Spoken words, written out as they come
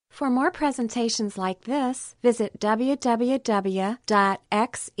For more presentations like this, visit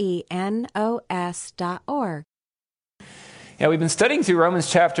www.xenos.org. Yeah, we've been studying through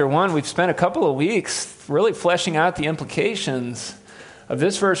Romans chapter 1. We've spent a couple of weeks really fleshing out the implications of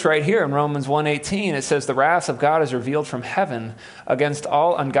this verse right here in Romans 1:18. It says, "The wrath of God is revealed from heaven against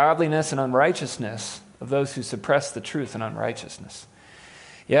all ungodliness and unrighteousness of those who suppress the truth in unrighteousness."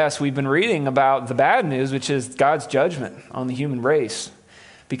 Yes, we've been reading about the bad news, which is God's judgment on the human race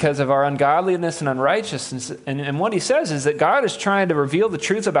because of our ungodliness and unrighteousness. And what he says is that God is trying to reveal the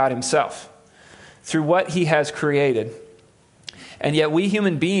truth about himself through what he has created. And yet we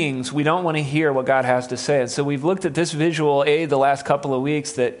human beings, we don't want to hear what God has to say. And so we've looked at this visual aid the last couple of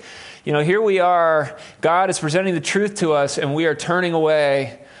weeks that, here we are, God is presenting the truth to us and we are turning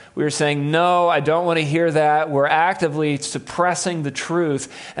away. We are saying, no, I don't want to hear that. We're actively suppressing the truth,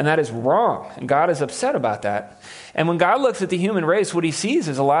 and that is wrong. And God is upset about that. And when God looks at the human race, what he sees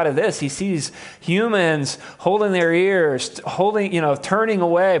is a lot of this. He sees humans holding their ears, turning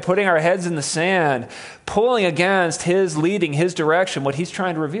away, putting our heads in the sand, pulling against his leading, his direction, what he's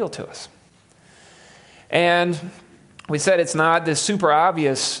trying to reveal to us. And we said it's not this super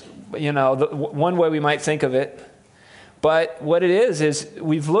obvious, one way we might think of it. But what it is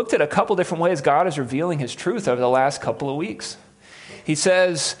we've looked at a couple different ways God is revealing his truth over the last couple of weeks. He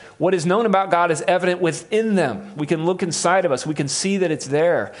says, what is known about God is evident within them. We can look inside of us. We can see that it's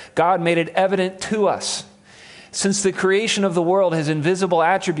there. God made it evident to us. Since the creation of the world, his invisible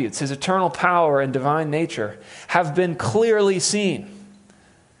attributes, his eternal power and divine nature have been clearly seen,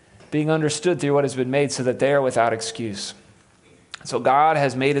 being understood through what has been made so that they are without excuse. So God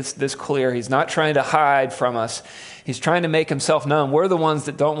has made this clear. He's not trying to hide from us. He's trying to make himself known. We're the ones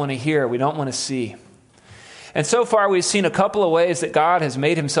that don't want to hear. We don't want to see. And so far, we've seen a couple of ways that God has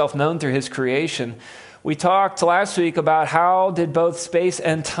made himself known through his creation. We talked last week about how did both space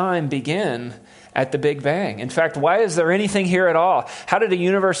and time begin at the Big Bang. In fact, why is there anything here at all? How did a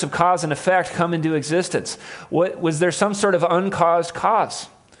universe of cause and effect come into existence? Was there some sort of uncaused cause?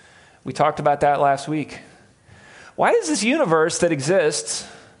 We talked about that last week. Why does this universe that exists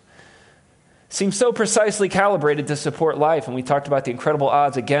seem so precisely calibrated to support life? And we talked about the incredible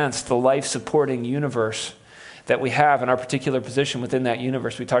odds against the life-supporting universe that we have in our particular position within that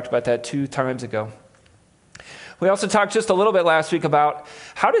universe. We talked about that 2 times ago. We also talked just a little bit last week about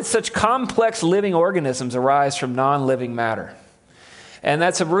how did such complex living organisms arise from non-living matter? And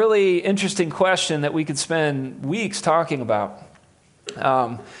that's a really interesting question that we could spend weeks talking about.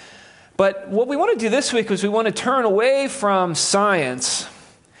 But what we want to do this week is we want to turn away from science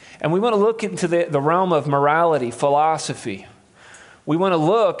and we want to look into the realm of morality, philosophy. We want to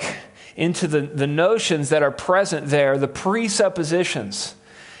look into the notions that are present there, the presuppositions,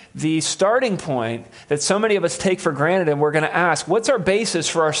 the starting point that so many of us take for granted, and we're going to ask, what's our basis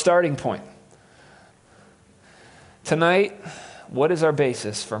for our starting point? Tonight, what is our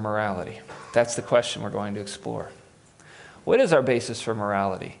basis for morality? That's the question we're going to explore. What is our basis for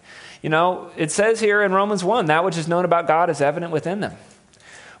morality? It says here in Romans 1, that which is known about God is evident within them.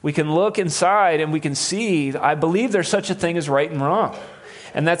 We can look inside and we can see, I believe there's such a thing as right and wrong.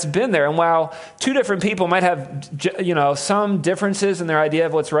 And that's been there. And while 2 different people might have, some differences in their idea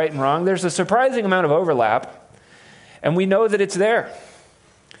of what's right and wrong, there's a surprising amount of overlap. And we know that it's there.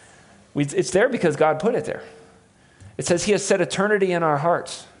 It's there because God put it there. It says he has set eternity in our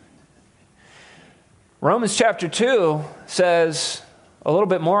hearts. Romans chapter 2 says a little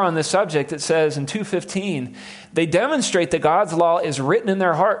bit more on this subject. It says in 2:15, they demonstrate that God's law is written in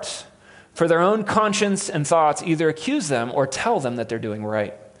their hearts, for their own conscience and thoughts either accuse them or tell them that they're doing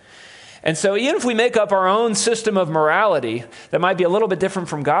right. And so even if we make up our own system of morality that might be a little bit different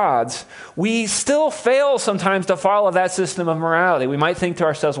from God's, we still fail sometimes to follow that system of morality. We might think to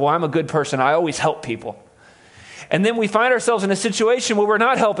ourselves, well, I'm a good person. I always help people. And then we find ourselves in a situation where we're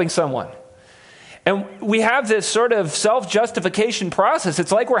not helping someone. And we have this sort of self-justification process.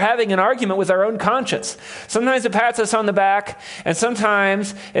 It's like we're having an argument with our own conscience. Sometimes it pats us on the back, and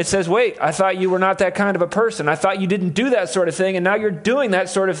sometimes it says, wait, I thought you were not that kind of a person. I thought you didn't do that sort of thing, and now you're doing that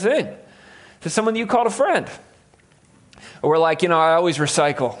sort of thing to someone that you called a friend. Or we're like, I always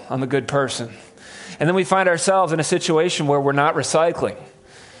recycle. I'm a good person. And then we find ourselves in a situation where we're not recycling.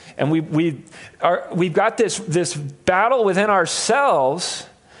 And we've got this battle within ourselves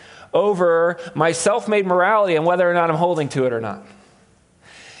over my self-made morality and whether or not I'm holding to it or not.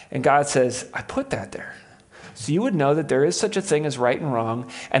 And God says, I put that there. So you would know that there is such a thing as right and wrong,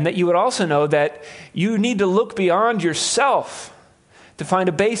 and that you would also know that you need to look beyond yourself to find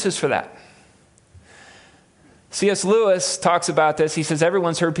a basis for that. C.S. Lewis talks about this. He says,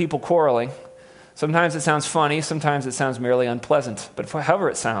 everyone's heard people quarreling. Sometimes it sounds funny, sometimes it sounds merely unpleasant. But however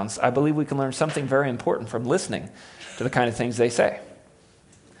it sounds, I believe we can learn something very important from listening to the kind of things they say.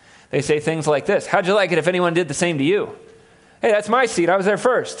 They say things like this: how'd you like it if anyone did the same to you? Hey, that's my seat, I was there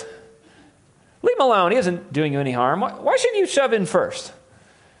first. Leave him alone, he isn't doing you any harm. Why shouldn't you shove in first?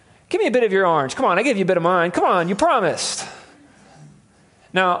 Give me a bit of your orange. Come on, I gave you a bit of mine. Come on, you promised.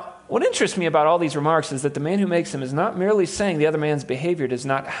 Now, what interests me about all these remarks is that the man who makes them is not merely saying the other man's behavior does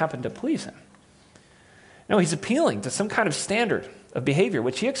not happen to please him. No, he's appealing to some kind of standard of behavior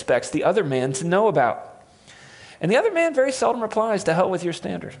which he expects the other man to know about. And the other man very seldom replies, to hell with your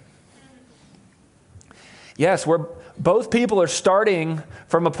standard. Yes, where both people are starting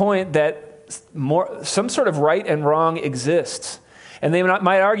from a point that some sort of right and wrong exists. And they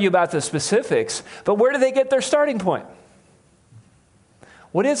might argue about the specifics, but where do they get their starting point?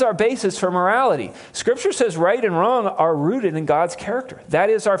 What is our basis for morality? Scripture says right and wrong are rooted in God's character. That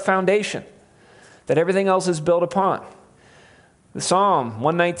is our foundation that everything else is built upon. The Psalm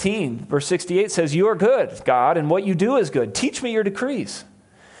 119, verse 68 says, you are good, God, and what you do is good. Teach me your decrees.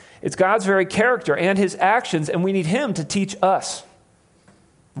 It's God's very character and his actions, and we need him to teach us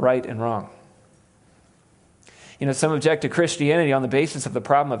right and wrong. You know, some object to Christianity on the basis of the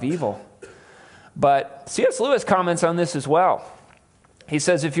problem of evil. But C.S. Lewis comments on this as well. He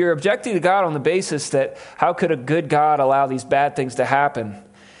says, if you're objecting to God on the basis that how could a good God allow these bad things to happen,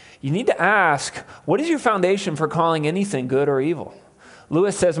 you need to ask, what is your foundation for calling anything good or evil?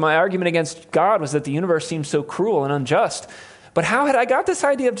 Lewis says, my argument against God was that the universe seemed so cruel and unjust. But how had I got this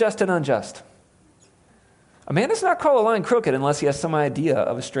idea of just and unjust? A man does not call a line crooked unless he has some idea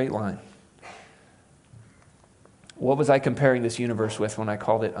of a straight line. What was I comparing this universe with when I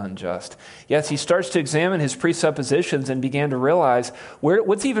called it unjust? Yes, he starts to examine his presuppositions and began to realize,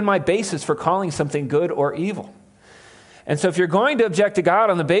 what's even my basis for calling something good or evil? And so if you're going to object to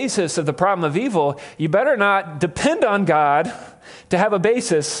God on the basis of the problem of evil, you better not depend on God to have a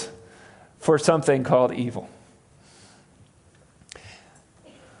basis for something called evil.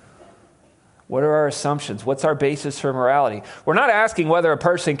 What are our assumptions? What's our basis for morality? We're not asking whether a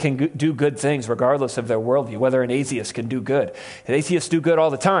person can do good things regardless of their worldview, whether an atheist can do good. Atheists do good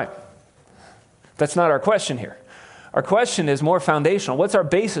all the time. That's not our question here. Our question is more foundational. What's our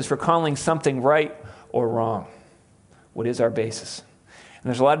basis for calling something right or wrong? What is our basis? And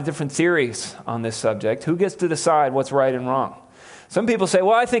there's a lot of different theories on this subject. Who gets to decide what's right and wrong? Some people say,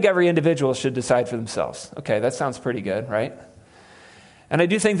 well, I think every individual should decide for themselves. Okay, that sounds pretty good, right? And I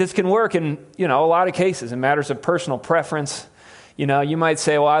do think this can work in, a lot of cases, in matters of personal preference. You might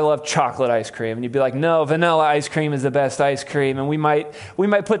say, well, I love chocolate ice cream. And you'd be like, no, vanilla ice cream is the best ice cream. And we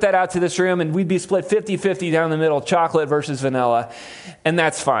might put that out to this room and we'd be split 50-50 down the middle, chocolate versus vanilla. And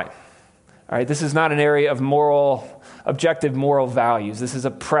that's fine. All right, this is not an area of objective moral values. This is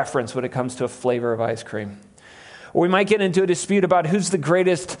a preference when it comes to a flavor of ice cream. Or we might get into a dispute about who's the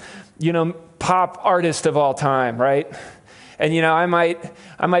greatest, pop artist of all time, right? And, I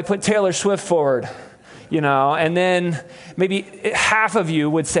might put Taylor Swift forward, and then maybe half of you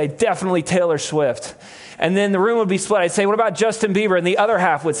would say definitely Taylor Swift. And then the room would be split. I'd say, what about Justin Bieber? And the other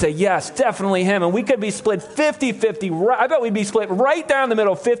half would say, yes, definitely him. And we could be split 50-50. I bet we'd be split right down the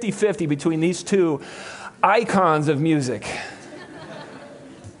middle, 50-50 between these two icons of music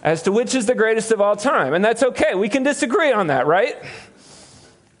as to which is the greatest of all time. And that's okay. We can disagree on that, right?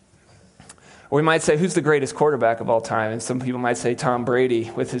 Or we might say, who's the greatest quarterback of all time? And some people might say Tom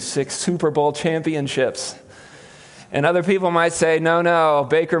Brady with his 6 Super Bowl championships. And other people might say, no,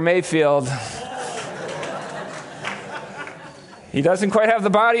 Baker Mayfield. He doesn't quite have the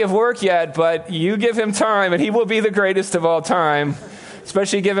body of work yet, but you give him time and he will be the greatest of all time,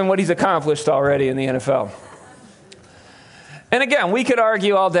 especially given what he's accomplished already in the NFL. And again, we could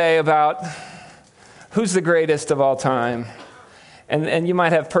argue all day about who's the greatest of all time. And you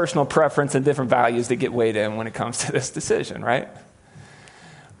might have personal preference and different values that get weighed in when it comes to this decision, right?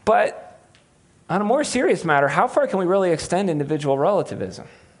 But on a more serious matter, how far can we really extend individual relativism?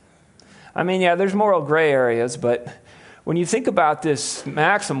 I mean, yeah, there's moral gray areas, but when you think about this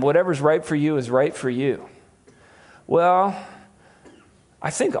maxim, whatever's right for you is right for you. Well, I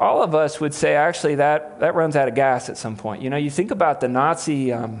think all of us would say actually that runs out of gas at some point. You think about the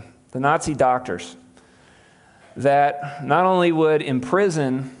Nazi doctors that not only would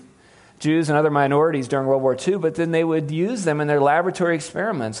imprison Jews and other minorities during World War II, but then they would use them in their laboratory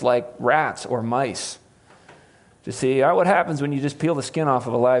experiments like rats or mice to see what happens when you just peel the skin off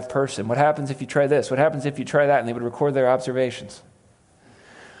of a live person. What happens if you try this? What happens if you try that? And they would record their observations.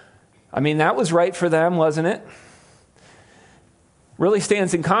 I mean, that was right for them, wasn't it? really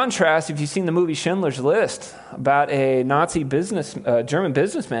stands in contrast if you've seen the movie Schindler's List about a Nazi German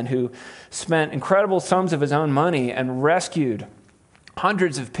businessman who spent incredible sums of his own money and rescued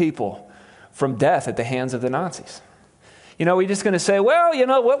hundreds of people from death at the hands of the Nazis. We're just going to say, well,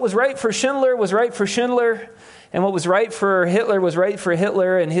 what was right for Schindler was right for Schindler, and what was right for Hitler was right for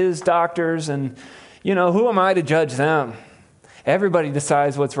Hitler and his doctors, and, who am I to judge them? Everybody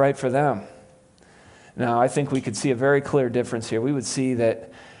decides what's right for them. Now, I think we could see a very clear difference here. We would see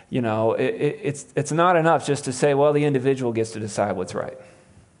that, it's not enough just to say, well, the individual gets to decide what's right.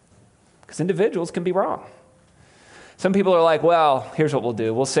 Because individuals can be wrong. Some people are like, well, here's what we'll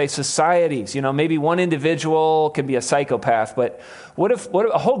do. We'll say societies, maybe one individual can be a psychopath, but what if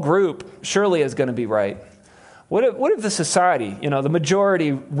a whole group surely is going to be right? What if the society, the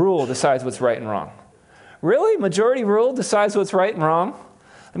majority rule decides what's right and wrong? Really? Majority rule decides what's right and wrong?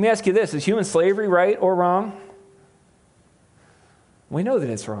 Let me ask you this. Is human slavery right or wrong? We know that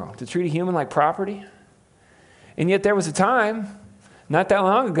it's wrong to treat a human like property. And yet there was a time, not that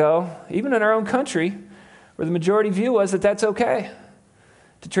long ago, even in our own country, where the majority view was that that's okay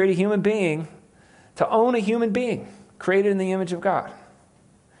to treat a human being, to own a human being created in the image of God.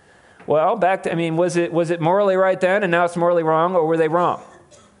 Well, was it morally right then and now it's morally wrong, or were they wrong?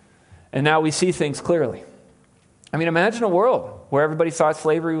 And now we see things clearly. Imagine a world where everybody thought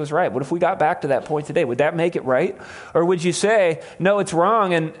slavery was right. What if we got back to that point today? Would that make it right? Or would you say, no, it's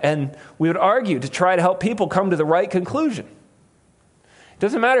wrong, and we would argue to try to help people come to the right conclusion? It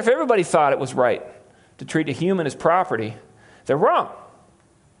doesn't matter if everybody thought it was right to treat a human as property. They're wrong.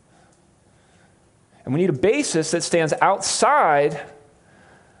 And we need a basis that stands outside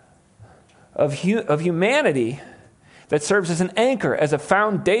of humanity, that serves as an anchor, as a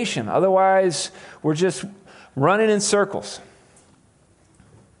foundation. Otherwise, we're just running in circles.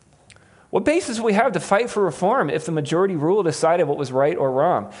 What basis do we have to fight for reform if the majority rule decided what was right or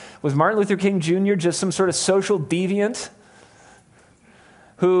wrong? Was Martin Luther King Jr. just some sort of social deviant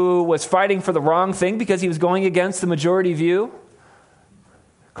who was fighting for the wrong thing because he was going against the majority view?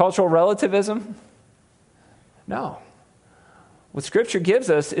 Cultural relativism? No. What Scripture gives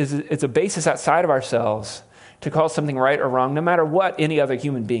us is it's a basis outside of ourselves to call something right or wrong, no matter what any other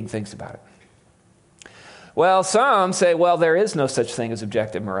human being thinks about it. Well, some say, well, there is no such thing as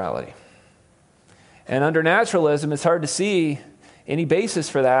objective morality. And under naturalism, it's hard to see any basis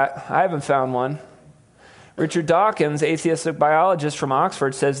for that. I haven't found one. Richard Dawkins, atheistic biologist from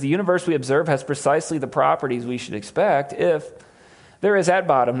Oxford, says the universe we observe has precisely the properties we should expect if there is at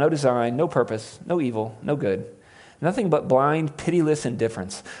bottom no design, no purpose, no evil, no good, nothing but blind, pitiless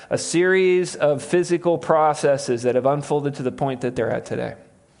indifference, a series of physical processes that have unfolded to the point that they're at today.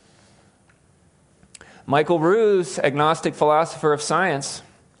 Michael Ruse, agnostic philosopher of science,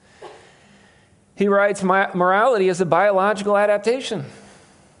 he writes, morality is a biological adaptation,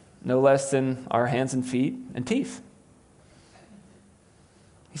 no less than our hands and feet and teeth.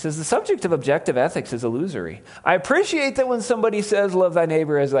 He says, the subject of objective ethics is illusory. I appreciate that when somebody says, love thy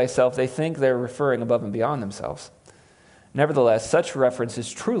neighbor as thyself, they think they're referring above and beyond themselves. Nevertheless, such reference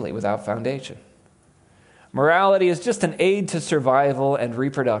is truly without foundation. Morality is just an aid to survival and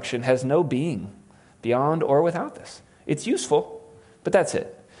reproduction, has no being beyond or without this. It's useful, but that's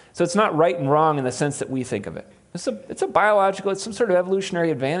it. So it's not right and wrong in the sense that we think of it. It's a biological, it's some sort of evolutionary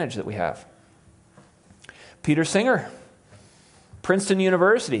advantage that we have. Peter Singer, Princeton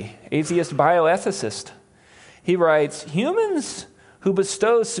University, atheist bioethicist, he writes, humans who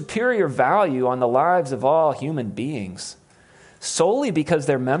bestow superior value on the lives of all human beings solely because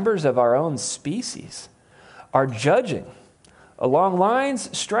they're members of our own species are judging along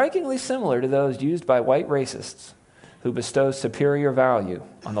lines strikingly similar to those used by white racists who bestow superior value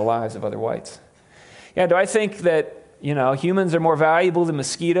on the lives of other whites. Yeah, do I think that, humans are more valuable than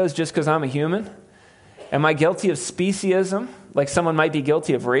mosquitoes just because I'm a human? Am I guilty of speciesism, like someone might be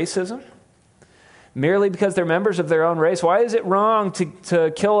guilty of racism? Merely because they're members of their own race? Why is it wrong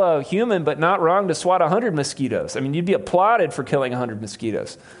to kill a human, but not wrong to swat 100 mosquitoes? You'd be applauded for killing 100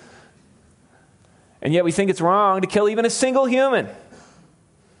 mosquitoes. And yet we think it's wrong to kill even a single human.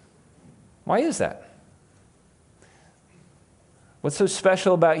 Why is that? What's so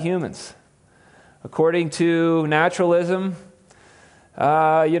special about humans? According to naturalism,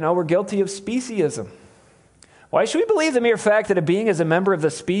 we're guilty of speciesism. Why should we believe the mere fact that a being is a member of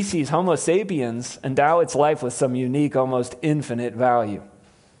the species Homo sapiens endow its life with some unique, almost infinite value?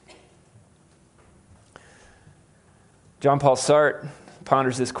 John Paul Sartre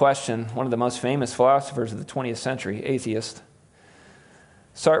ponders this question, one of the most famous philosophers of the 20th century, atheist.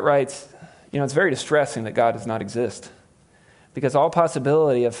 Sartre writes, it's very distressing that God does not exist, because all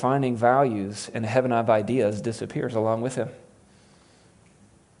possibility of finding values in a heaven of ideas disappears along with him.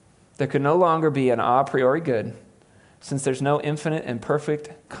 There could no longer be an a priori good, since there's no infinite and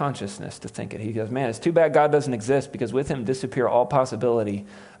perfect consciousness to think it. He goes, man, it's too bad God doesn't exist, because with him disappear all possibility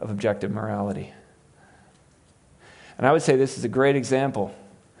of objective morality. And I would say this is a great example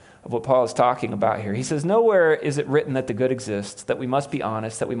of what Paul is talking about here. He says, nowhere is it written that the good exists, that we must be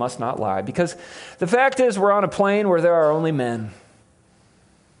honest, that we must not lie, because the fact is we're on a plane where there are only men.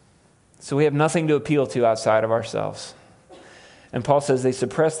 So we have nothing to appeal to outside of ourselves. And Paul says they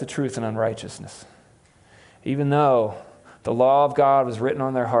suppress the truth in unrighteousness. Even though the law of God was written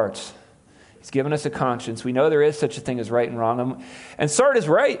on their hearts, he's given us a conscience. We know there is such a thing as right and wrong. And Sard is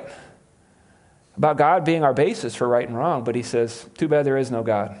right about God being our basis for right and wrong, but he says, too bad there is no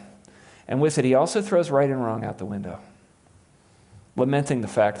God. And with it, he also throws right and wrong out the window, lamenting the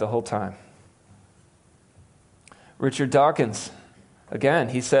fact the whole time. Richard Dawkins, again,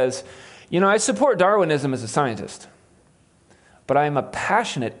 he says, I support Darwinism as a scientist, but I am a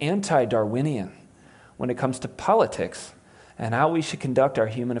passionate anti-Darwinian when it comes to politics and how we should conduct our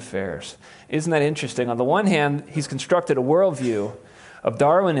human affairs. Isn't that interesting? On the one hand, he's constructed a worldview of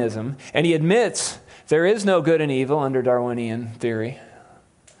Darwinism, and he admits there is no good and evil under Darwinian theory,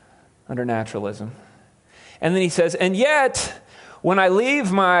 under naturalism. And then he says, and yet, when I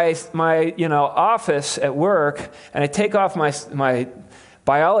leave my office at work and I take off my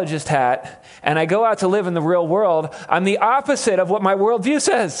biologist hat and I go out to live in the real world, I'm the opposite of what my worldview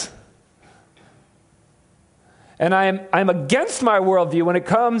says. And I'm against my worldview when it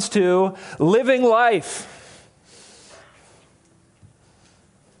comes to living life.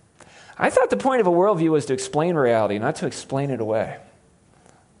 I thought the point of a worldview was to explain reality, not to explain it away.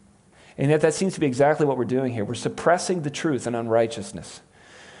 And yet that seems to be exactly what we're doing here. We're suppressing the truth in unrighteousness.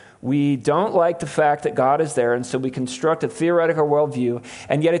 We don't like the fact that God is there, and so we construct a theoretical worldview,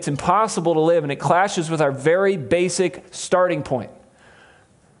 and yet it's impossible to live, and it clashes with our very basic starting point.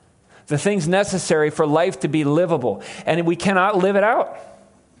 The things necessary for life to be livable, and we cannot live it out.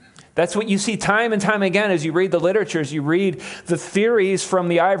 That's what you see time and time again as you read the literatures, you read the theories from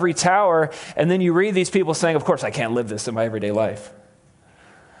the ivory tower, and then you read these people saying, of course I can't live this in my everyday life.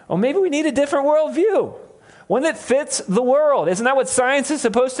 Well, maybe we need a different worldview, one that fits the world. Isn't that what science is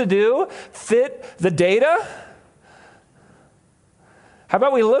supposed to do? Fit the data? How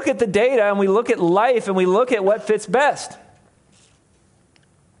about we look at the data and we look at life and we look at what fits best?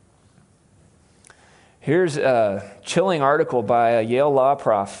 Here's a chilling article by a Yale law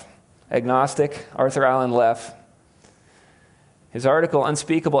prof, agnostic, Arthur Allen Leff. His article,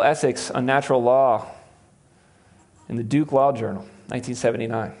 Unspeakable Ethics on Natural Law, in the Duke Law Journal,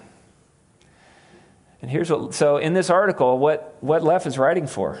 1979. And here's so in this article, what Leff is writing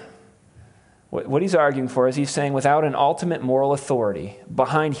for, what he's arguing for is he's saying without an ultimate moral authority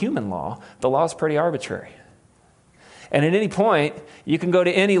behind human law, the law is pretty arbitrary. And at any point, you can go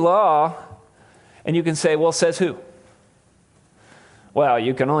to any law and you can say, well, says who? Well,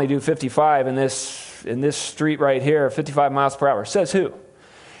 you can only do 55 in this street right here, 55 miles per hour. Says who?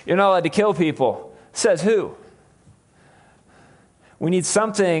 You're not allowed to kill people. Says who? We need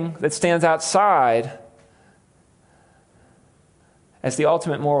something that stands outside as the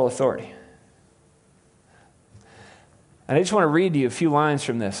ultimate moral authority. And I just want to read to you a few lines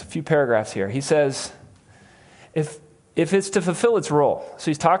from this, a few paragraphs here. He says, if it's to fulfill its role,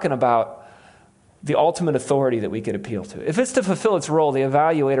 so he's talking about the ultimate authority that we could appeal to. If it's to fulfill its role, the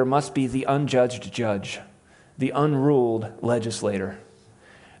evaluator must be the unjudged judge, the unruled legislator,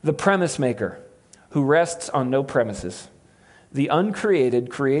 the premise maker who rests on no premises, the uncreated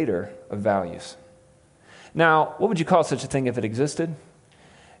creator of values. Now, what would you call such a thing if it existed?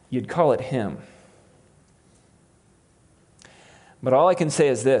 You'd call it him. But all I can say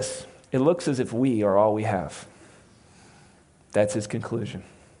is this: it looks as if we are all we have. That's his conclusion.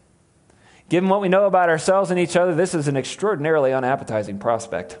 Given what we know about ourselves and each other, this is an extraordinarily unappetizing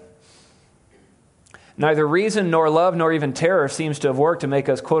prospect. Neither reason nor love nor even terror seems to have worked to make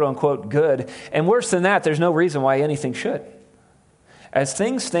us quote-unquote good. And worse than that, there's no reason why anything should. As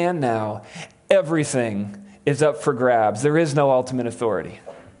things stand now, everything is up for grabs. There is no ultimate authority.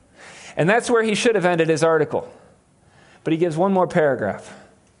 And that's where he should have ended his article. But he gives one more paragraph.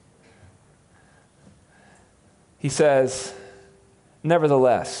 He says,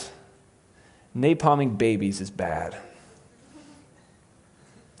 nevertheless, napalming babies is bad.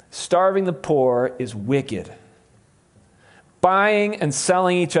 Starving the poor is wicked. Buying and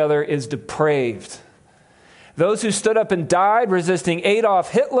selling each other is depraved. Those who stood up and died resisting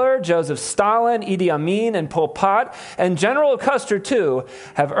Adolf Hitler, Joseph Stalin, Idi Amin, and Pol Pot, and General Custer too,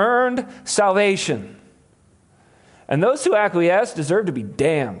 have earned salvation. And those who acquiesce deserve to be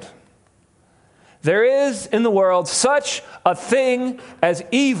damned. There is in the world such a thing as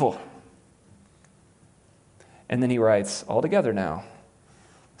evil. And then he writes, all together now,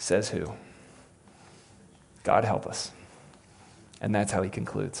 says who? God help us. And that's how he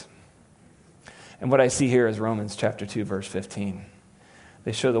concludes. And what I see here is Romans chapter 2, verse 15.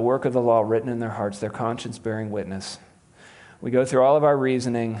 They show the work of the law written in their hearts, their conscience bearing witness. We go through all of our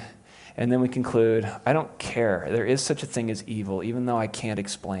reasoning, and then we conclude, I don't care. There is such a thing as evil, even though I can't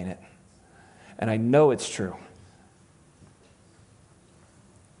explain it. And I know it's true.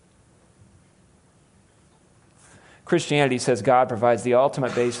 Christianity says God provides the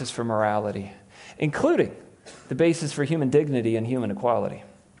ultimate basis for morality, including the basis for human dignity and human equality.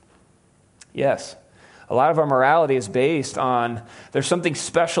 Yes, a lot of our morality is based on there's something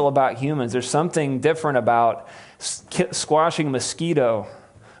special about humans. There's something different about squashing a mosquito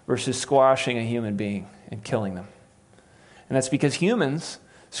versus squashing a human being and killing them. And that's because humans,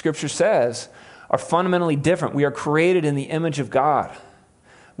 Scripture says, are fundamentally different. We are created in the image of God.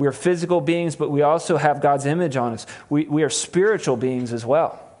 We are physical beings, but we also have God's image on us. We are spiritual beings as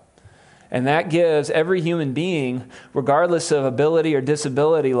well. And that gives every human being, regardless of ability or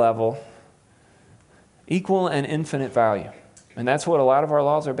disability level, equal and infinite value. And that's what a lot of our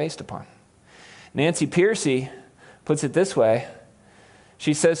laws are based upon. Nancy Pearcey puts it this way.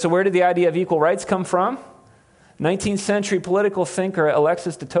 She says, so where did the idea of equal rights come from? 19th century political thinker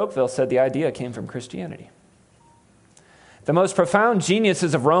Alexis de Tocqueville said the idea came from Christianity. The most profound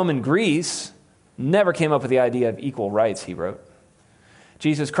geniuses of Rome and Greece never came up with the idea of equal rights, he wrote.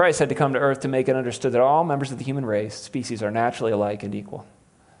 Jesus Christ had to come to earth to make it understood that all members of the human race, species, are naturally alike and equal.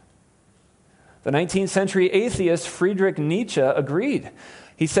 The 19th century atheist Friedrich Nietzsche agreed.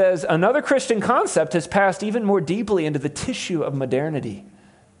 He says, another Christian concept has passed even more deeply into the tissue of modernity.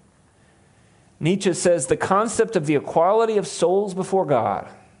 Nietzsche says the concept of the equality of souls before God.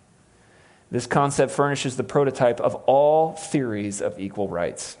 This concept furnishes the prototype of all theories of equal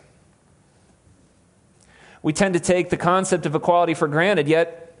rights. We tend to take the concept of equality for granted,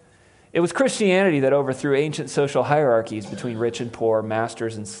 yet it was Christianity that overthrew ancient social hierarchies between rich and poor,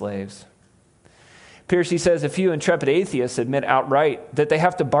 masters and slaves. Pearcey says a few intrepid atheists admit outright that they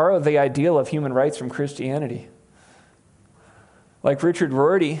have to borrow the ideal of human rights from Christianity. Like Richard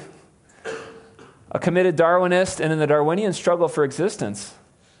Rorty, a committed Darwinist, and in the Darwinian struggle for existence,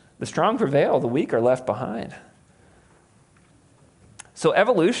 the strong prevail, the weak are left behind. So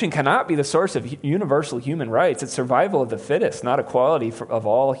evolution cannot be the source of universal human rights. It's survival of the fittest, not equality of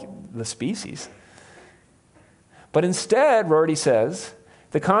all the species. But instead, Rorty says,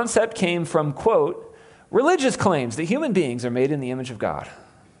 the concept came from, quote, religious claims that human beings are made in the image of God.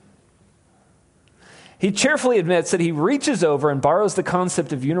 He cheerfully admits that he reaches over and borrows the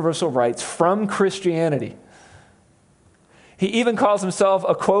concept of universal rights from Christianity. He even calls himself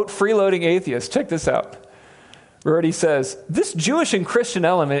a, quote, freeloading atheist. Check this out. Rorty says, this Jewish and Christian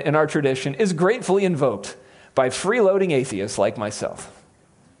element in our tradition is gratefully invoked by freeloading atheists like myself.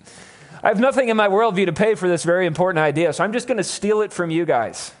 I have nothing in my worldview to pay for this very important idea, so I'm just going to steal it from you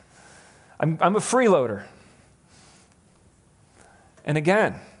guys. I'm a freeloader. And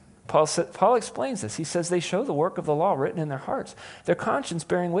again, Paul explains this. He says they show the work of the law written in their hearts, their conscience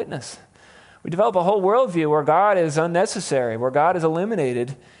bearing witness. We develop a whole worldview where God is unnecessary, where God is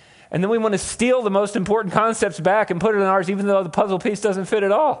eliminated, and then we want to steal the most important concepts back and put it in ours, even though the puzzle piece doesn't fit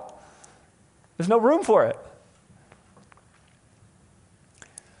at all. There's no room for it.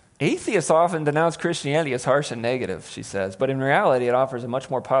 Atheists often denounce Christianity as harsh and negative, she says, but in reality it offers a much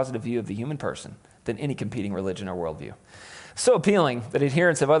more positive view of the human person than any competing religion or worldview. So appealing that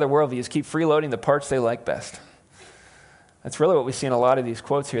adherents of other worldviews keep freeloading the parts they like best. That's really what we see in a lot of these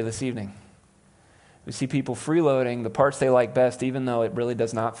quotes here this evening. We see people freeloading the parts they like best, even though it really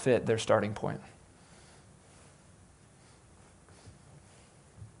does not fit their starting point.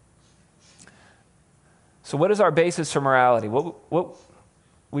 So what is our basis for morality? What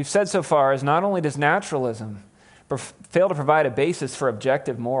we've said so far is not only does naturalism fail to provide a basis for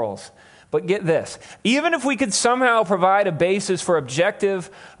objective morals, but get this, even if we could somehow provide a basis for objective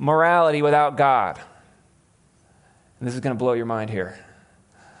morality without God, and this is going to blow your mind here,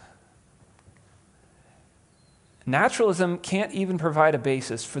 naturalism can't even provide a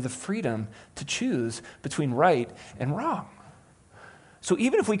basis for the freedom to choose between right and wrong. So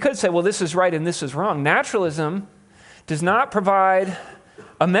even if we could say, well, this is right and this is wrong, naturalism does not provide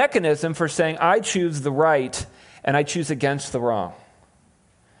a mechanism for saying, I choose the right and I choose against the wrong.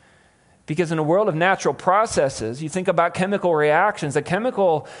 Because in a world of natural processes, you think about chemical reactions. A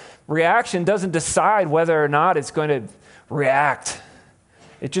chemical reaction doesn't decide whether or not it's going to react.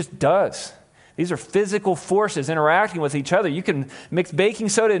 It just does. These are physical forces interacting with each other. You can mix baking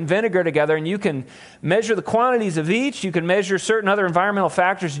soda and vinegar together, and you can measure the quantities of each. You can measure certain other environmental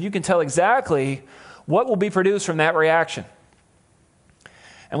factors, and you can tell exactly what will be produced from that reaction?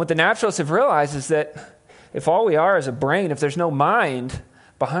 And what the naturalists have realized is that if all we are is a brain, if there's no mind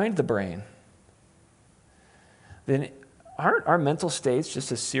behind the brain, then aren't our mental states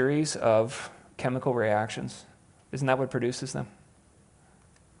just a series of chemical reactions? Isn't that what produces them?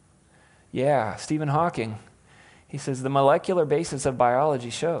 Yeah, Stephen Hawking, he says the molecular basis of biology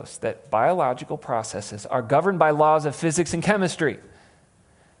shows that biological processes are governed by laws of physics and chemistry.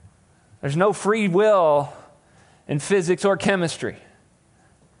 There's no free will in physics or chemistry.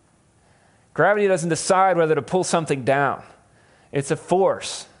 Gravity doesn't decide whether to pull something down. It's a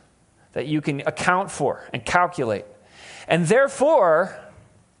force that you can account for and calculate. And therefore,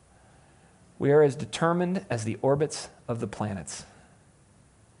 we are as determined as the orbits of the planets.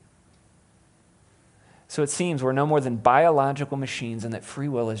 So it seems we're no more than biological machines and that free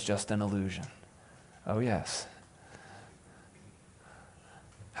will is just an illusion. Oh, yes.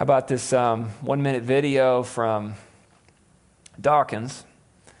 How about this 1-minute video from Dawkins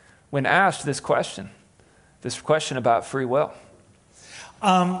when asked this question about free will?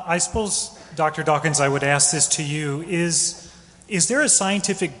 I suppose, Dr. Dawkins, I would ask this to you. Is there a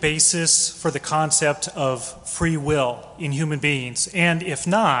scientific basis for the concept of free will in human beings? And if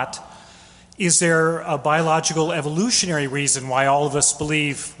not, is there a biological evolutionary reason why all of us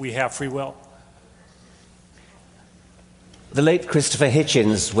believe we have free will? The late Christopher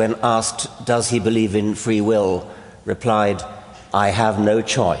Hitchens, when asked, does he believe in free will, replied, I have no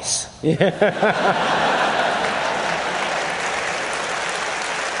choice.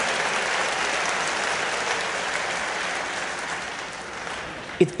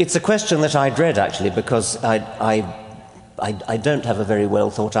 It's a question that I dread, actually, because I don't have a very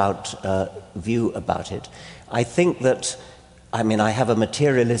well thought out view about it. I think that, I have a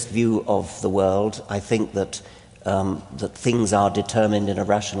materialist view of the world. I think that things are determined in a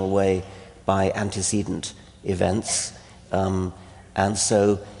rational way by antecedent events. And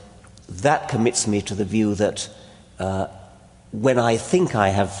so that commits me to the view that when I think I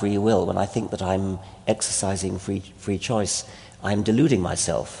have free will, when I think that I'm exercising free choice, I'm deluding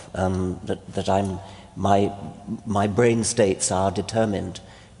myself, that my brain states are determined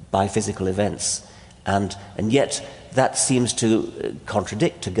by physical events. And yet that seems to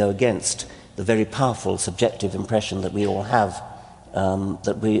contradict, to go against the very powerful subjective impression that we all have,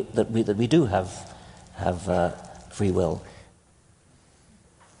 that we do have free will.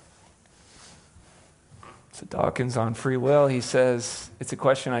 So Dawkins on free will, he says, it's a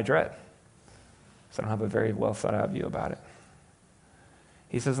question I dread. So I don't have a very well thought out view about it.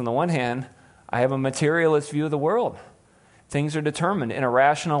 He says, on the one hand, I have a materialist view of the world. Things are determined in a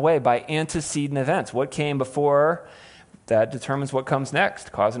rational way by antecedent events. What came before, that determines what comes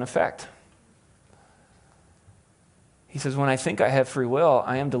next, cause and effect. He says, when I think I have free will,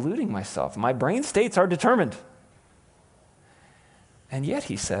 I am deluding myself. My brain states are determined. And yet,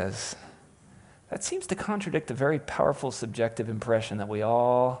 he says, that seems to contradict the very powerful subjective impression that we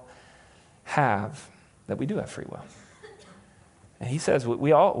all have, that we do have free will. And he says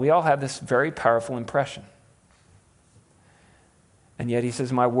we all have this very powerful impression. And yet he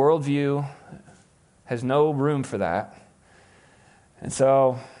says, my worldview has no room for that. And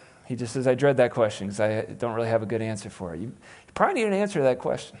so he just says, I dread that question because I don't really have a good answer for it. You probably need an answer to that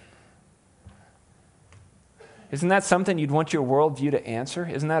question. Isn't that something you'd want your worldview to answer?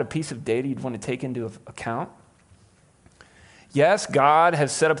 Isn't that a piece of data you'd want to take into account? Yes, God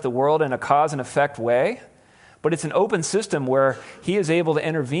has set up the world in a cause and effect way, but it's an open system where he is able to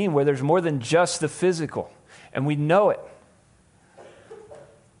intervene where there's more than just the physical, and we know it.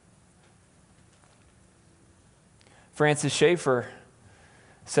 Francis Schaeffer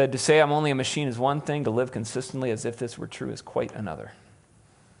said, to say I'm only a machine is one thing, to live consistently as if this were true is quite another.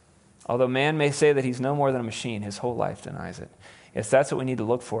 Although man may say that he's no more than a machine, his whole life denies it. Yes, that's what we need to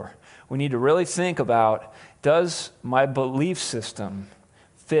look for. We need to really think about, does my belief system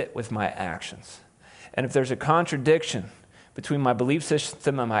fit with my actions? And if there's a contradiction between my belief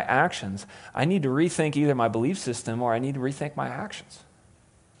system and my actions, I need to rethink either my belief system or I need to rethink my actions.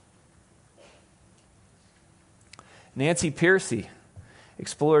 Nancy Pearcey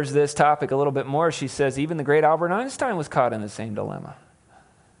explores this topic a little bit more. She says, even the great Albert Einstein was caught in the same dilemma.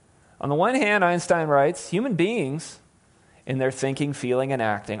 On the one hand, Einstein writes, human beings in their thinking, feeling, and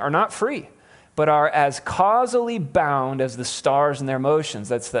acting are not free, but are as causally bound as the stars in their motions.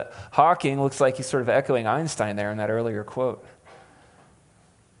 That's the Hawking looks like he's sort of echoing Einstein there in that earlier quote.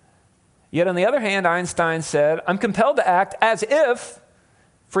 Yet on the other hand, Einstein said, I'm compelled to act as if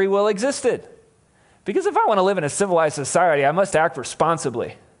free will existed. Because if I want to live in a civilized society, I must act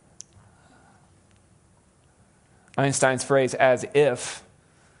responsibly. Einstein's phrase, as if,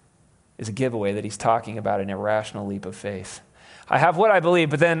 is a giveaway that he's talking about an irrational leap of faith. I have what I believe,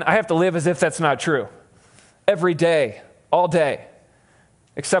 but then I have to live as if that's not true. Every day, all day,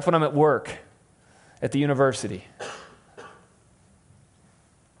 except when I'm at work, at the university.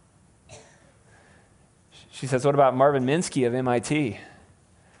 She says, what about Marvin Minsky of MIT?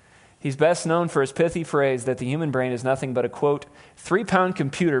 He's best known for his pithy phrase that the human brain is nothing but a, quote, 3-pound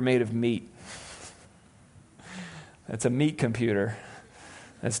computer made of meat. That's a meat computer.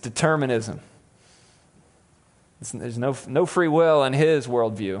 That's determinism. There's no free will in his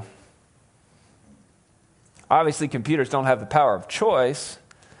worldview. Obviously, computers don't have the power of choice.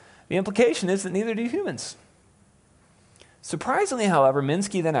 The implication is that neither do humans. Surprisingly, however,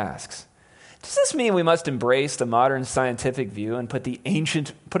 Minsky then asks, does this mean we must embrace the modern scientific view and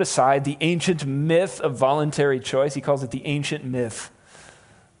put aside the ancient myth of voluntary choice? He calls it the ancient myth.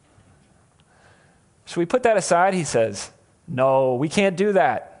 Should we put that aside? He says, no, we can't do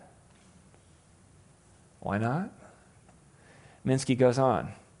that. Why not? Minsky goes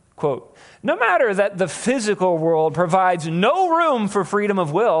on, quote, no matter that the physical world provides no room for freedom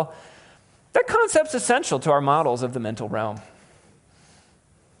of will, that concept's essential to our models of the mental realm.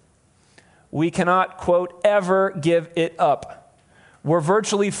 We cannot, quote, ever give it up. We're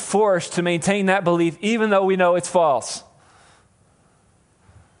virtually forced to maintain that belief even though we know it's false.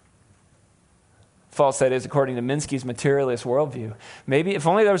 False, that is, according to Minsky's materialist worldview. Maybe if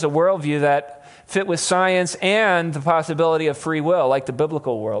only there was a worldview that fit with science and the possibility of free will, like the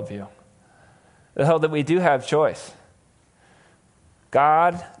biblical worldview, that held that we do have choice.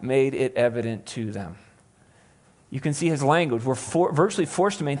 God made it evident to them. You can see his language. We're virtually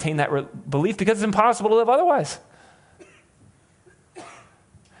forced to maintain that belief because it's impossible to live otherwise.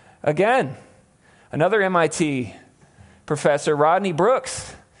 Again, another MIT professor, Rodney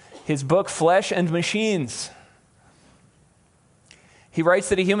Brooks, his book, Flesh and Machines. He writes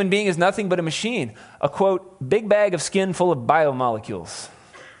that a human being is nothing but a machine, a, quote, big bag of skin full of biomolecules.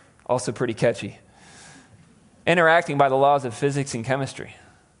 Also pretty catchy. Interacting by the laws of physics and chemistry.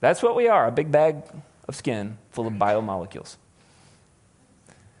 That's what we are, a big bag of skin full of biomolecules.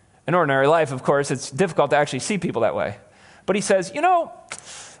 In ordinary life, of course, it's difficult to actually see people that way. But he says,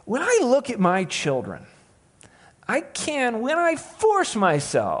 when I look at my children, I can, when I force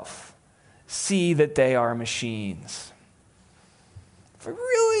myself, see that they are machines. If I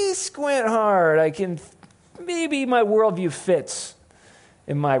really squint hard, maybe my worldview fits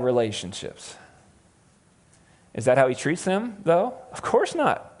in my relationships. Is that how he treats them, though? Of course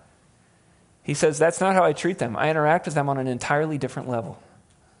not. He says, that's not how I treat them. I interact with them on an entirely different level.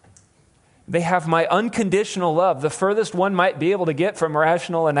 They have my unconditional love, the furthest one might be able to get from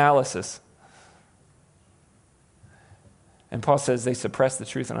rational analysis. And Paul says they suppress the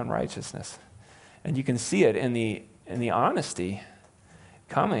truth in unrighteousness. And you can see it in the honesty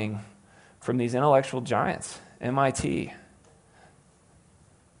coming from these intellectual giants, MIT,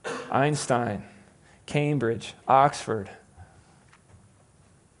 Einstein, Cambridge, Oxford.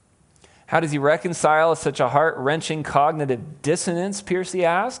 How does he reconcile such a heart-wrenching cognitive dissonance, Piercy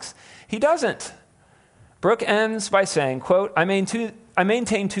asks? He doesn't. Brooke ends by saying, quote, I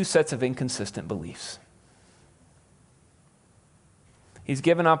maintain two sets of inconsistent beliefs. He's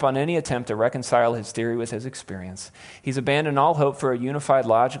given up on any attempt to reconcile his theory with his experience. He's abandoned all hope for a unified,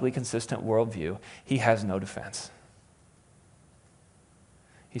 logically consistent worldview. He has no defense.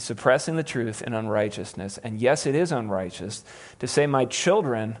 He's suppressing the truth in unrighteousness. And yes, it is unrighteous to say my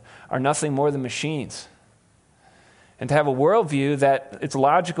children are nothing more than machines. And to have a worldview that its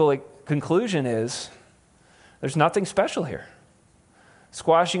logical conclusion is there's nothing special here.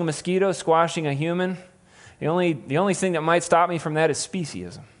 Squashing a mosquito, squashing a human, the only thing that might stop me from that is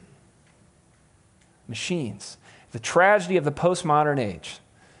speciesism. Machines. The tragedy of the postmodern age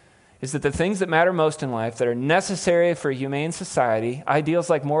is that the things that matter most in life, that are necessary for a humane society, ideals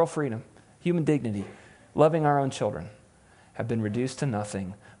like moral freedom, human dignity, loving our own children, have been reduced to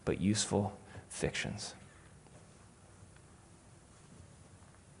nothing but useful fictions.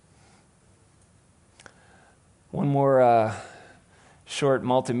 One more short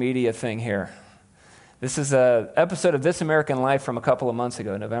multimedia thing here. This is an episode of This American Life from a couple of months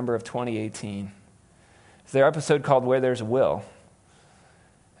ago, November of 2018. It's their episode called Where There's a Will.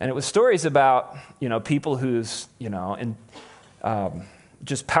 And it was stories about, people whose,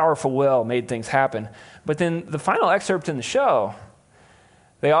 just powerful will made things happen. But then the final excerpt in the show,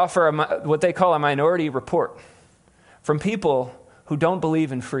 they offer what they call a minority report from people who don't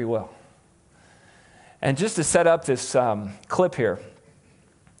believe in free will. And just to set up this clip here,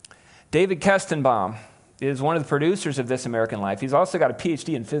 David Kestenbaum is one of the producers of This American Life. He's also got a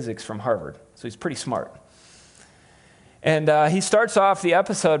PhD in physics from Harvard, so he's pretty smart. And he starts off the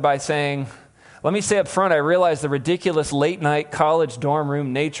episode by saying, let me say up front, I realize the ridiculous late-night college dorm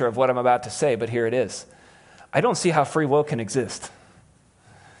room nature of what I'm about to say, but here it is. I don't see how free will can exist.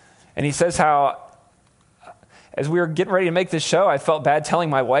 And he says how, as we were getting ready to make this show, I felt bad telling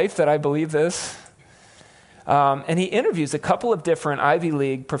my wife that I believe this. And he interviews a couple of different Ivy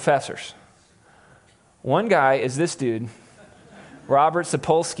League professors. One guy is this dude, Robert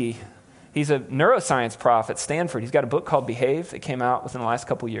Sapolsky. He's a neuroscience prof at Stanford. He's got a book called Behave that came out within the last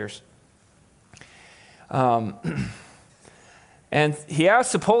couple years. And he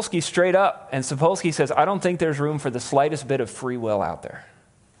asked Sapolsky straight up, and Sapolsky says, I don't think there's room for the slightest bit of free will out there.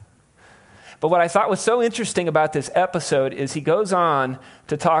 But what I thought was so interesting about this episode is he goes on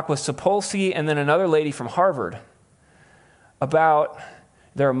to talk with Sapolsky and then another lady from Harvard about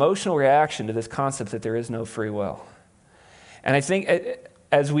their emotional reaction to this concept that there is no free will. And I think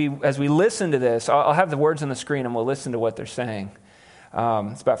as we listen to this, I'll have the words on the screen and we'll listen to what they're saying.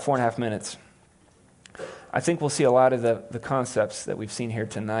 It's about 4.5 minutes. I think we'll see a lot of the concepts that we've seen here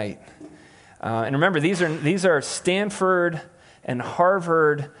tonight. And remember, these are Stanford and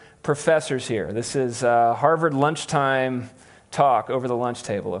Harvard professors here. This is Harvard lunchtime talk over the lunch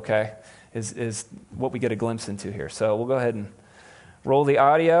table, okay, is what we get a glimpse into here. So we'll go ahead and roll the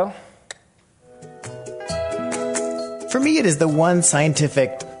audio. For me, it is the one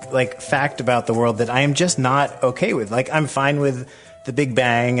scientific fact about the world that I am just not okay with. I'm fine with the Big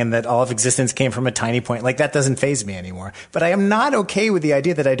Bang and that all of existence came from a tiny point. That doesn't faze me anymore. But I am not okay with the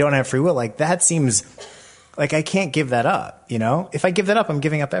idea that I don't have free will. That seems I can't give that up, If I give that up, I'm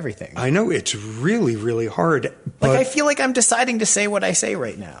giving up everything. I know it's really, really hard. But I feel like I'm deciding to say what I say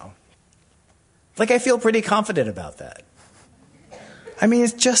right now. I feel pretty confident about that. I mean,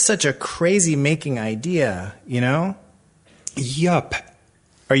 it's just such a crazy making idea, Yup.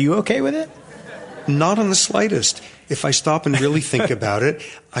 Are you okay with it? Not in the slightest. If I stop and really think about it,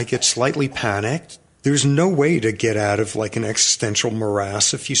 I get slightly panicked. There's no way to get out of an existential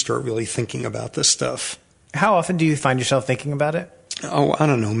morass if you start really thinking about this stuff. How often do you find yourself thinking about it? Oh, I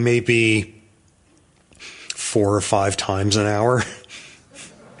don't know, maybe 4 or 5 times an hour.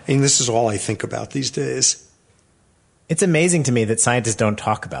 This is all I think about these days. It's amazing to me that scientists don't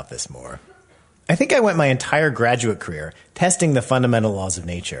talk about this more. I think I went my entire graduate career testing the fundamental laws of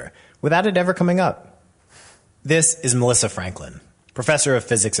nature without it ever coming up. This is Melissa Franklin, professor of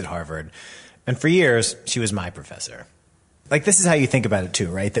physics at Harvard, and for years, she was my professor. This is how you think about it too,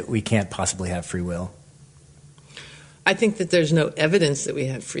 right? That we can't possibly have free will. I think that there's no evidence that we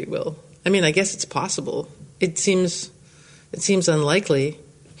have free will. I mean, I guess it's possible. It seems unlikely.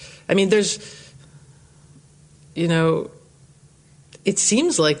 I mean, it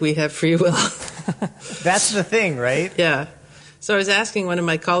seems like we have free will. That's the thing, right? Yeah. So I was asking one of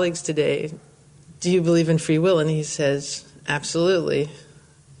my colleagues today, do you believe in free will? And he says, absolutely.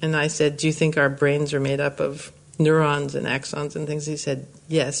 And I said, do you think our brains are made up of neurons and axons and things? He said,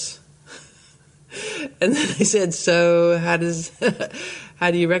 yes. And then I said, so how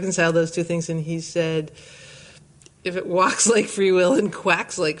do you reconcile those two things? And he said, if it walks like free will and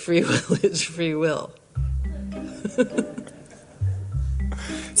quacks like free will, it's free will.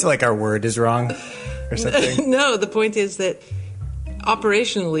 So our word is wrong or something? No, the point is that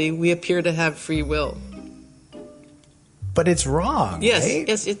operationally we appear to have free will. But it's wrong, yes, right?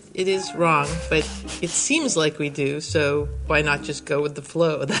 Yes, it is wrong, but it seems like we do, so why not just go with the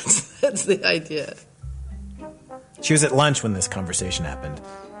flow? That's the idea. She was at lunch when this conversation happened,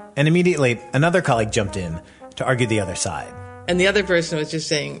 and immediately another colleague jumped in to argue the other side. And the other person was just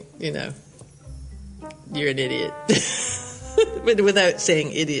saying, you're an idiot. But without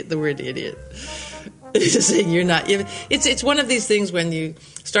saying idiot, the word idiot. It's just saying you're not. It's one of these things when you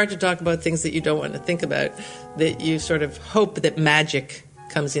start to talk about things that you don't want to think about, that you sort of hope that magic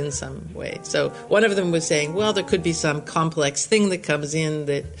comes in some way. So one of them was saying, well, there could be some complex thing that comes in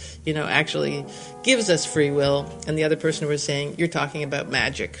that, actually gives us free will. And the other person was saying, you're talking about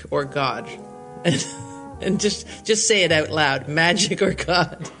magic or God. And just say it out loud, magic or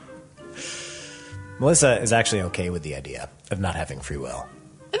God. Melissa is actually okay with the idea of not having free will.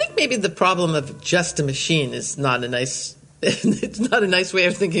 I think maybe the problem of just a machine is not a nice it's not a nice way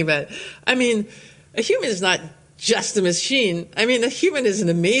of thinking about it. I mean, a human is not just a machine. I mean, a human is an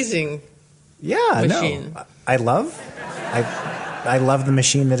amazing machine. No. I love the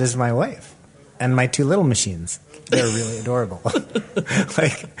machine that is my wife and my 2 little machines. They're really adorable.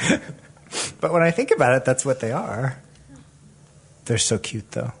 But when I think about it, that's what they are. They're so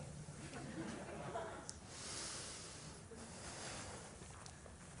cute, though.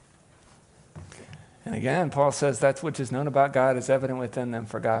 And again, Paul says that which is known about God is evident within them,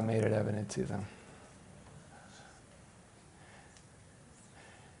 for God made it evident to them.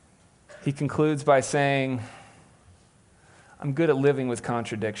 he concludes by saying, I'm good at living with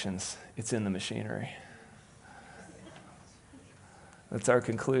contradictions. It's in the machinery. That's our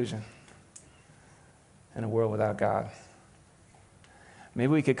conclusion in a world without God.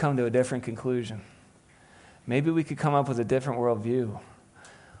 Maybe we could come to a different conclusion. Maybe we could come up with a different worldview.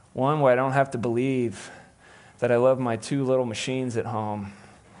 One where I don't have to believe that I love my 2 little machines at home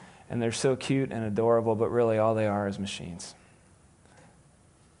and they're so cute and adorable, but really all they are is machines.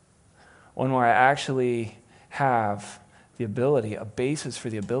 One where I actually have the ability, a basis for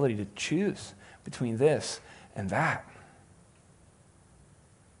the ability to choose between this and that.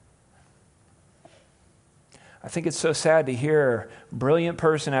 I think it's so sad to hear brilliant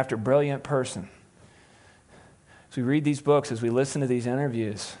person after brilliant person, as we read these books, as we listen to these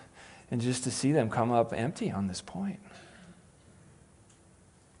interviews, and just to see them come up empty on this point.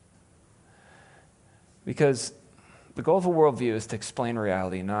 Because the goal of a worldview is to explain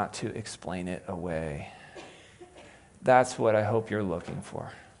reality, not to explain it away. That's what I hope you're looking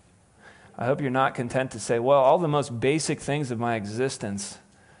for. I hope you're not content to say, well, all the most basic things of my existence,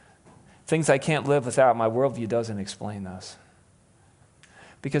 things I can't live without, my worldview doesn't explain those.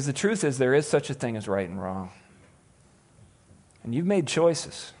 Because the truth is there is such a thing as right and wrong. And you've made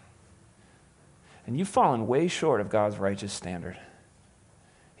choices. And you've fallen way short of God's righteous standard.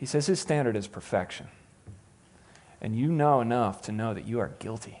 He says his standard is perfection. And you know enough to know that you are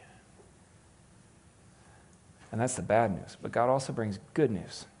guilty. And that's the bad news. But God also brings good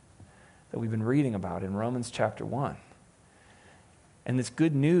news that we've been reading about in Romans chapter 1. And this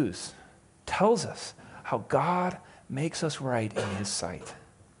good news tells us how God makes us right in his sight.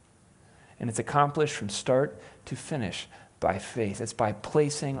 And it's accomplished from start to finish by faith. It's by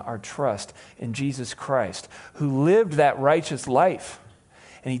placing our trust in Jesus Christ, who lived that righteous life.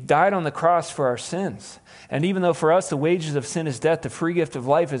 And he died on the cross for our sins. And even though for us the wages of sin is death, the free gift of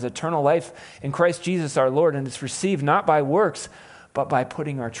life is eternal life in Christ Jesus our Lord. And it's received not by works, but by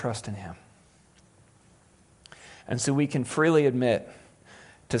putting our trust in him. And so we can freely admit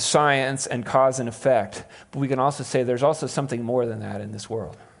to science and cause and effect, but we can also say there's also something more than that in this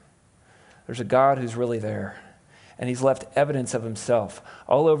world. There's a God who's really there, and he's left evidence of himself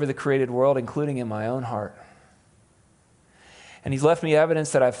all over the created world, including in my own heart. And he's left me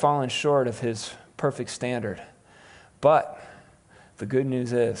evidence that I've fallen short of his perfect standard. But the good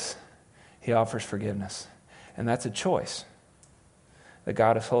news is he offers forgiveness, and that's a choice that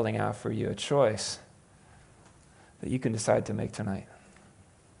God is holding out for you, a choice that you can decide to make tonight.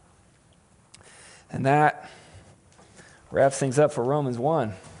 And that wraps things up for Romans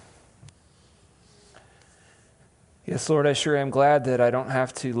 1. Yes, Lord, I sure am glad that I don't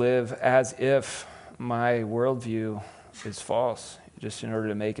have to live as if my worldview is false, just in order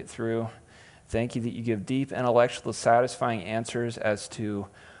to make it through. Thank you that you give deep, intellectual, satisfying answers as to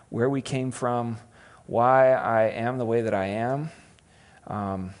where we came from, why I am the way that I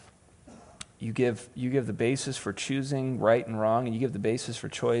am. You give the basis for choosing right and wrong, and you give the basis for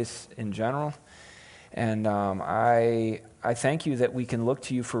choice in general. And I thank you that we can look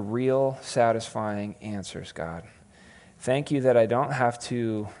to you for real, satisfying answers, God. Thank you that I don't have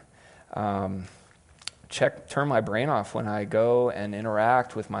to turn my brain off when I go and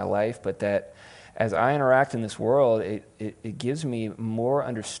interact with my life, but that as I interact in this world, it gives me more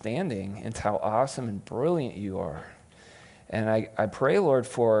understanding into how awesome and brilliant you are. And I pray, Lord,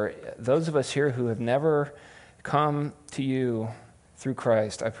 for those of us here who have never come to you through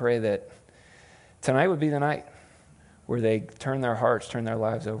Christ, I pray that tonight would be the night where they turn their hearts, turn their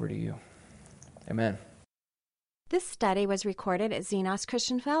lives over to you. Amen. This study was recorded at Xenos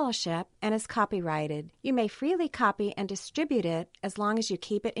Christian Fellowship and is copyrighted. You may freely copy and distribute it as long as you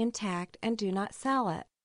keep it intact and do not sell it.